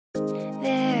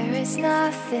There's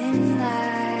nothing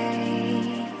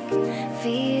like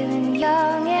feeling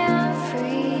young and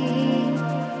free.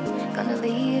 Gonna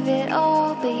leave it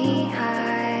all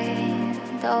behind,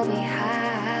 all behind.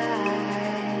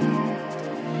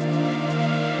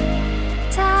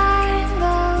 Time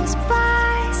goes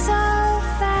by so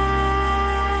fast.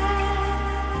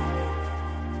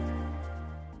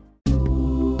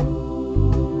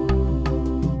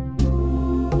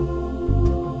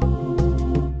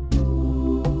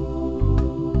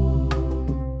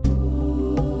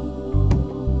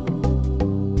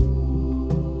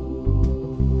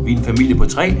 Vi er en familie på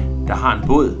 3, der har en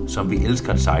båd, som vi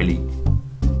elsker at sejle i.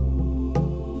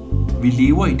 Vi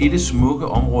lever i dette smukke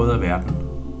område af verden.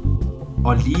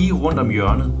 Og lige rundt om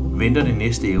hjørnet venter det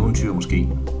næste eventyr måske.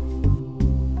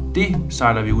 Det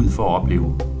sejler vi ud for at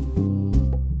opleve.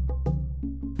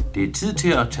 Det er tid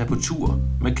til at tage på tur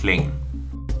med klan.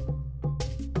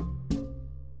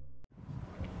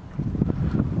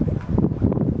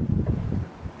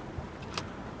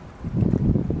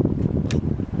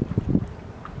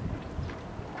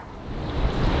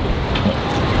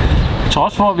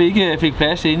 Trods for at vi ikke fik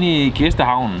plads inde i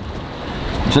gæstehavnen,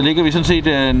 så ligger vi sådan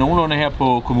set nogenlunde her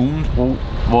på kommunens bro,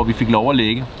 hvor vi fik lov at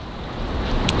ligge.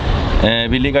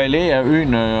 Vi ligger i læ af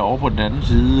øen over på den anden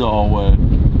side, og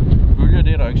bølger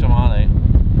det er der ikke så meget af.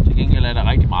 Til gengæld er der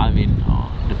rigtig meget vind, og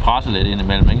det presser lidt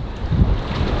indimellem, ikke?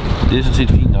 Det er sådan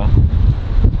set fint nok.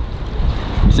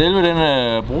 Selve den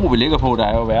bro vi ligger på, der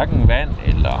er jo hverken vand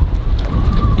eller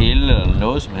el eller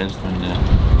noget som helst, men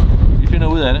vi finder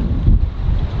ud af det.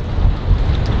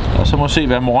 Og så må vi se,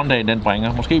 hvad morgendagen den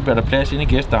bringer. Måske bliver der plads inde i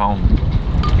gæstehavnen.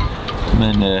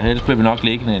 Men helst bliver vi nok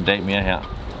liggende en dag mere her.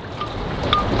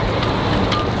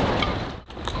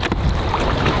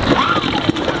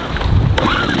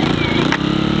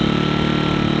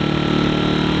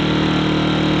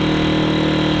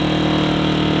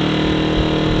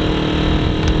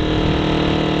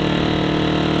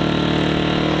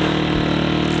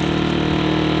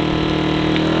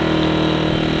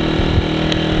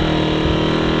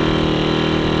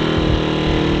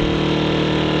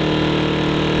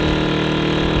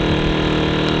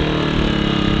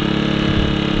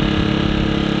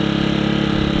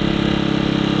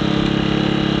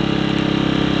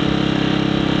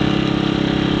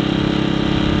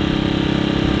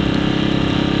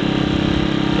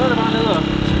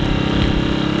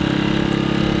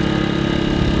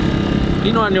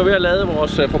 Lige nu er den jo ved at lade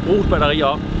vores forbrugsbatterier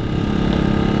op.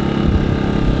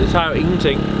 Det tager jo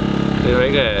ingenting. Det er jo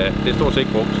ikke, det er stort set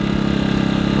ikke brugt.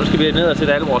 Nu skal vi ned og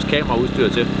sætte alle vores kameraudstyr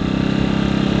til.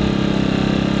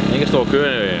 Den kan stå og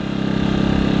køre et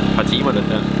par timer den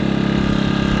der.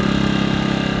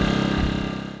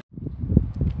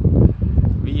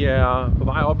 Vi er på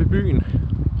vej op i byen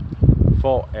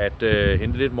for at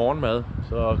hente lidt morgenmad.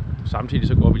 Så samtidig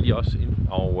så går vi lige også ind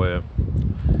og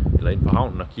ind på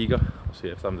havnen og kigger og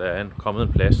ser efter om der er kommet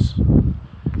en plads.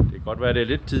 Det kan godt være at det er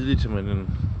lidt tidligt, men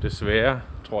desværre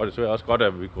tror jeg desværre også godt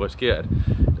at vi kunne risikere at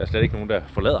der er slet ikke nogen der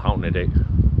forlader havnen i dag.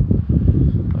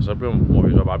 Og så må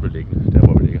vi så bare blive liggende der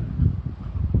hvor vi ligger.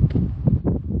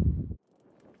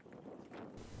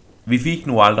 Vi fik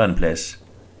nu aldrig en plads.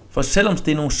 For selvom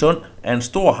Stenungsund er en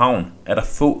stor havn, er der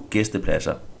få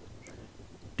gæstepladser.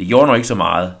 Det gjorde nok ikke så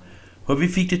meget, for vi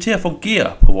fik det til at fungere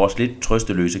på vores lidt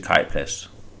trøsteløse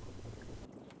kajplads.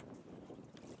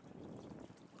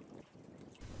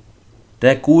 Der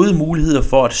er gode muligheder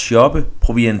for at shoppe,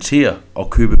 proviantere og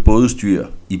købe bådstyr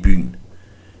i byen.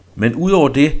 Men udover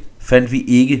det fandt vi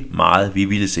ikke meget, vi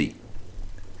ville se.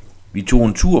 Vi tog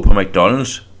en tur på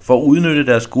McDonald's for at udnytte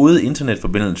deres gode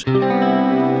internetforbindelse.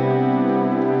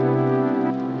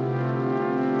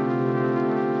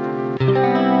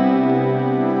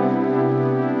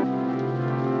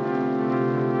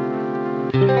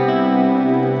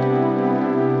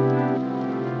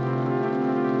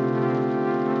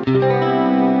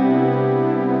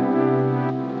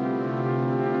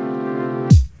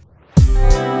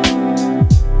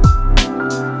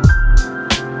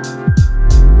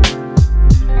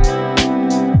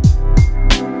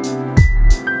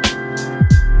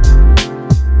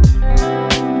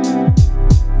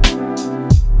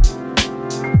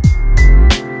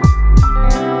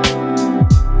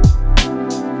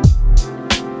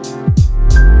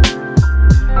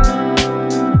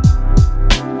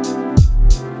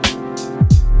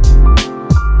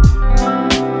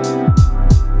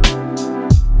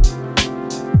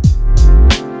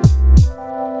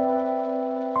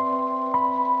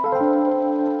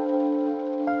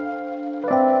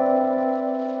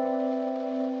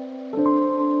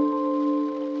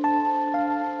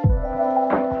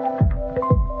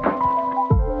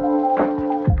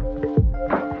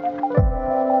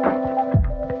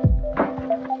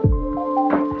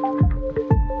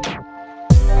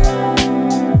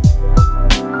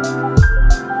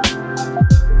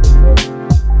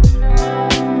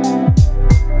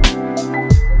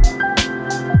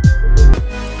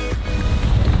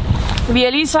 Vi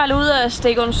er lige sejlet ud af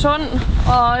Stenungsund,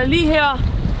 og lige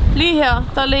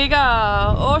her, der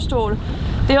ligger Åstol.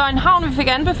 Det var en havn, vi fik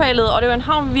anbefalet, og det var en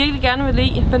havn, vi virkelig gerne vil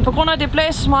lide. Men på grund af, at det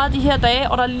blæser så meget de her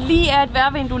dage, og der lige er et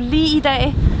vejrvindue lige i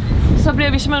dag, så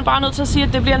bliver vi simpelthen bare nødt til at sige,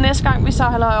 at det bliver næste gang, vi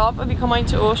sejler op, og vi kommer ind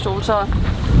til Åstol. Så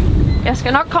jeg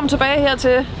skal nok komme tilbage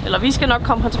hertil, eller vi skal nok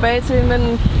komme her tilbage til, men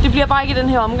det bliver bare ikke i den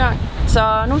her omgang.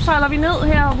 Så nu sejler vi ned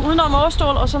her udenom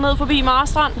Åstol, og så ned forbi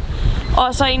Marstrand,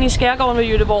 og så ind i Skærgården ved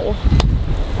Göteborg.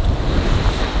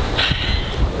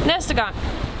 Næste gang.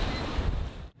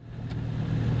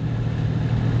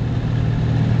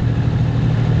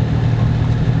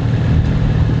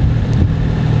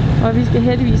 Og vi skal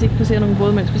heldigvis ikke passere nogen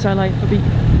både, mens vi sejler ind forbi.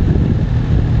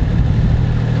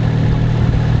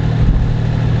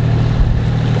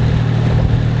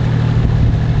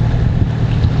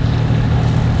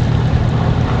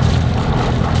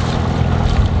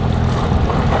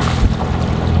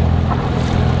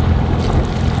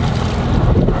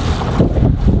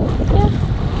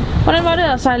 Hvordan var det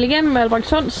at sejle igennem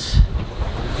Albrechtsunds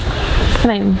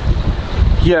kanalen?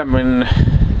 Jamen,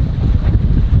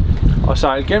 at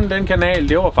sejle igennem den kanal,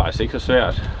 det var faktisk ikke så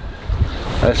svært.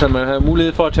 Altså, man havde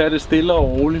mulighed for at tage det stille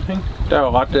og roligt, ikke? Der er jo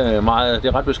ret meget, det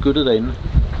er ret beskyttet derinde.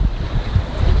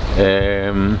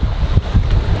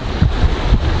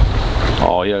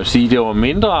 Og jeg vil sige, det var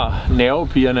mindre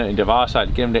nervepirrende, end det var at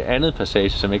sejle igennem det andet passage,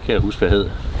 som jeg ikke kan huske, hvad hed.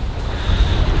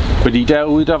 Fordi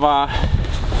derude, der var...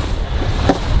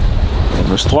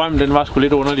 strømmen, den var sgu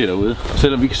lidt underlig derude.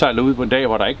 Selvom vi kan sejle ud på en dag,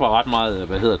 hvor der ikke var ret meget,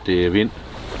 vind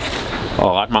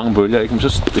og ret mange bølger, ikke? Men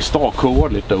så det står og koger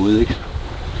lidt derude, ikke?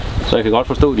 Så jeg kan godt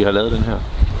forstå, at de har lavet den her.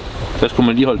 Der skulle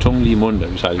man lige holde tungen lige i munden, da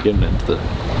vi sejlede igennem et andet sted.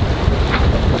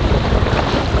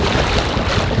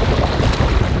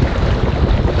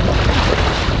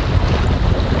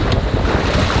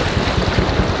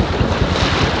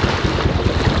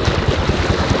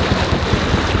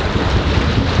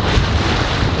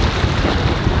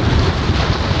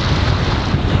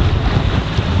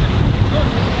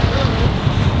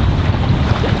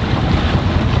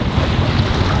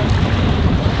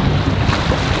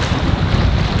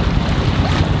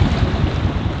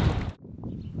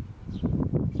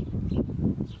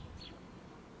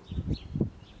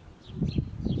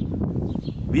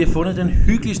 Vi har fundet den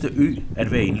hyggeligste ø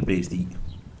at være indblæst i.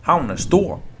 Havnen er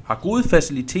stor, har gode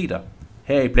faciliteter,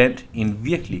 heriblandt en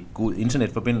virkelig god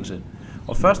internetforbindelse,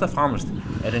 og først og fremmest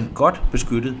er den godt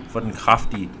beskyttet for den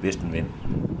kraftige vestenvind.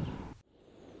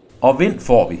 Og vind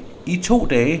får vi. I 2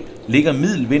 dage ligger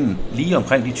middelvinden lige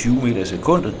omkring de 20 meter i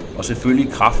sekundet, og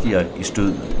selvfølgelig kraftigere i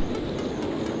stødene.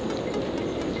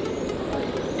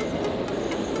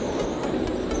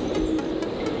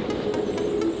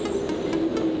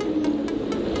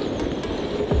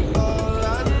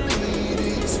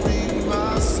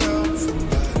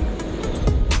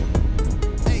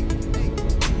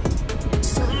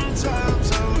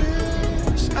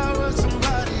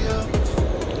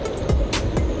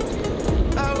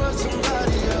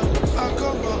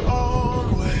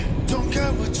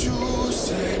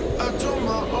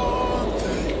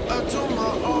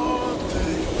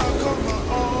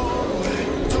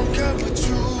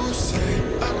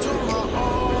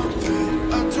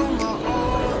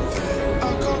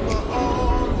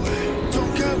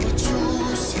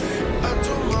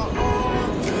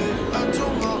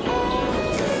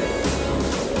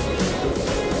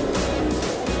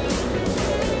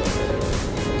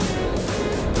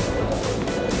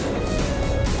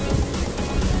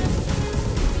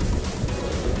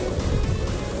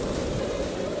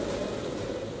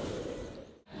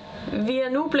 Vi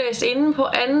er nu blæst inde på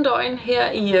anden døgn her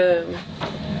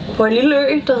på en lille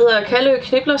ø, der hedder Källö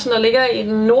Knippla, som der ligger i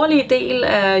den nordlige del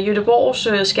af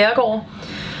Göteborgs Skærgård.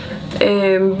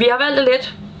 Vi har valgt det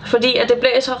lidt, fordi at det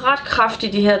blæser ret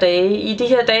kraftigt de her dage.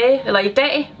 I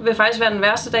dag vil faktisk være den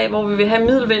værste dag, hvor vi vil have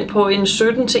middelvind på en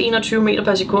 17-21 meter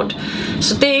per sekund.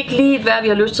 Så det er ikke lige et vejr, vi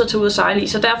har lyst til at tage ud og sejle i,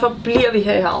 så derfor bliver vi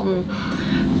her i havnen.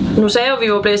 Nu sagde jeg jo, at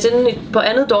vi var blæst inde på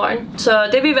andet døgn, så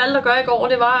det vi valgte at gøre i går,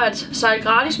 det var at sejle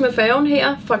gratis med færgen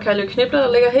her fra Källö Knippla,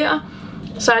 der ligger her.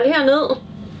 Sejle herned,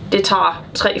 det tager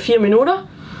 3-4 minutter.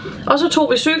 Og så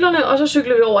tog vi cyklerne, og så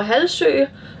cyklede vi over Halsø,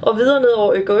 og videre ned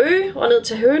over Ø, og ned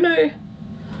til Hønø,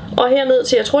 og herned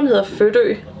til, jeg tror den hedder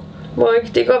Fødø.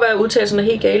 Det kan godt være, at udtalelsen er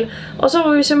helt gale. Og så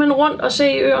var vi simpelthen rundt og se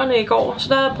øerne i går, så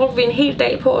der brugte vi en hel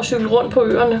dag på at cykle rundt på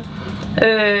øerne.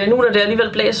 Nu er det alligevel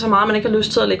blæser så meget, man ikke har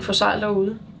lyst til at lægge for sejl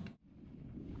derude.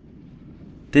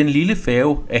 Den lille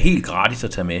færge er helt gratis at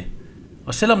tage med,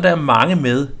 og selvom der er mange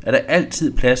med, er der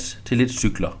altid plads til lidt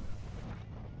cykler.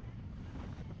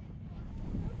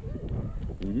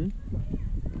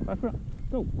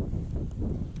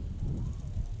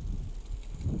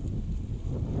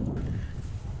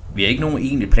 Vi har ikke nogen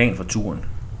egentlig plan for turen,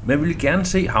 men vi vil gerne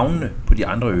se havnene på de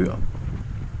andre øer.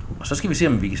 Og så skal vi se,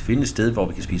 om vi kan finde et sted, hvor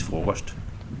vi kan spise frokost.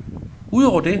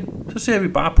 Udover det, så ser vi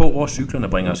bare på, hvor cyklerne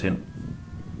bringer os hen.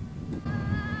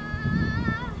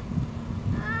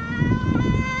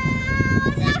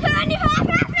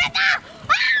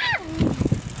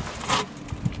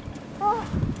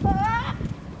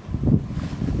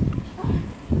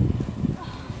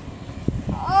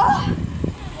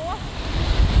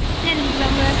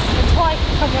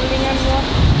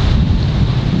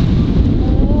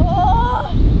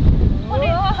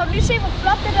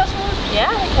 Ja,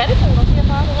 kattepoter, siger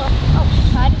far, det var.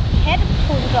 Nej, det er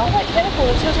kattepoter. Det er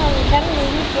kattepoter, til at tage en katte, der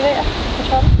lige bevæger på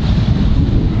toppen.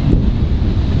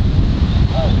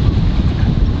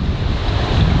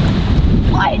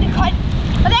 Øj, det er koldt.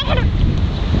 Hvordan kan du...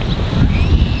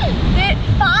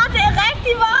 Far, det er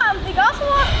rigtig varmt. Det gør så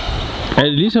meget. Er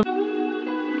det ligesom...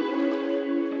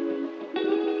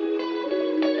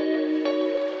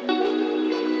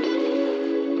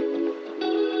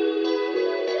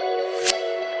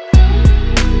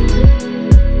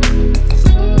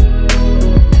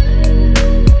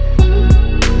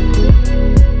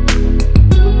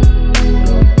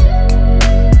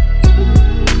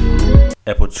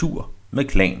 Er på tur med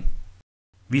klan.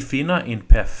 Vi finder en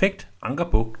perfekt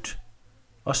ankerbugt,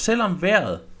 og selvom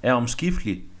vejret er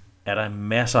omskifteligt, er der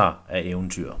masser af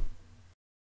eventyr.